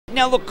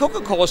Now, look,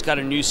 Coca-Cola's got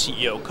a new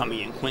CEO coming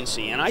in,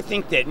 Quincy, and I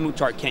think that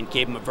Muhtar Kent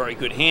gave him a very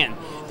good hand.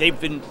 They've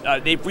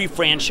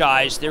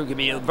refranchised. They're going to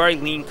be a very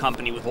lean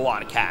company with a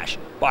lot of cash,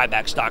 buy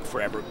back stock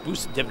forever,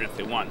 boost the dividend if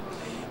they want.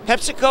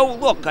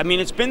 PepsiCo, look, I mean,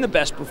 it's been the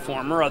best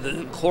performer other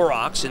than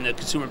Clorox in the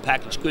consumer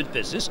packaged goods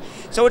business,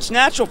 so it's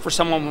natural for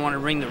someone to want to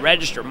ring the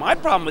register. My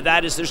problem with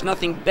that is there's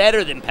nothing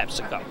better than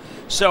PepsiCo.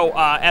 So,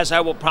 as I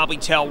will probably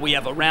tell, we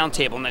have a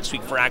roundtable next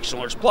week for Action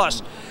Alerts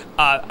Plus.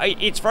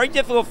 It's very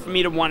difficult for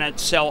me to want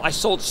to sell. I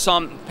sold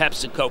some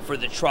PepsiCo for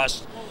the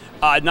trust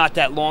not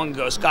that long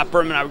ago. Scott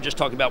Berman and I were just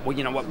talking about, well,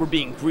 you know what, we're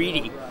being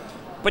greedy.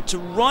 But to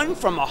run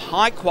from a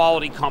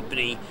high-quality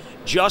company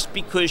just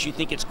because you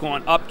think it's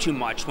gone up too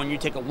much when you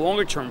take a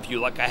longer-term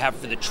view like I have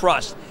for the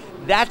trust,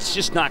 that's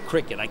just not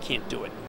cricket. I can't do it.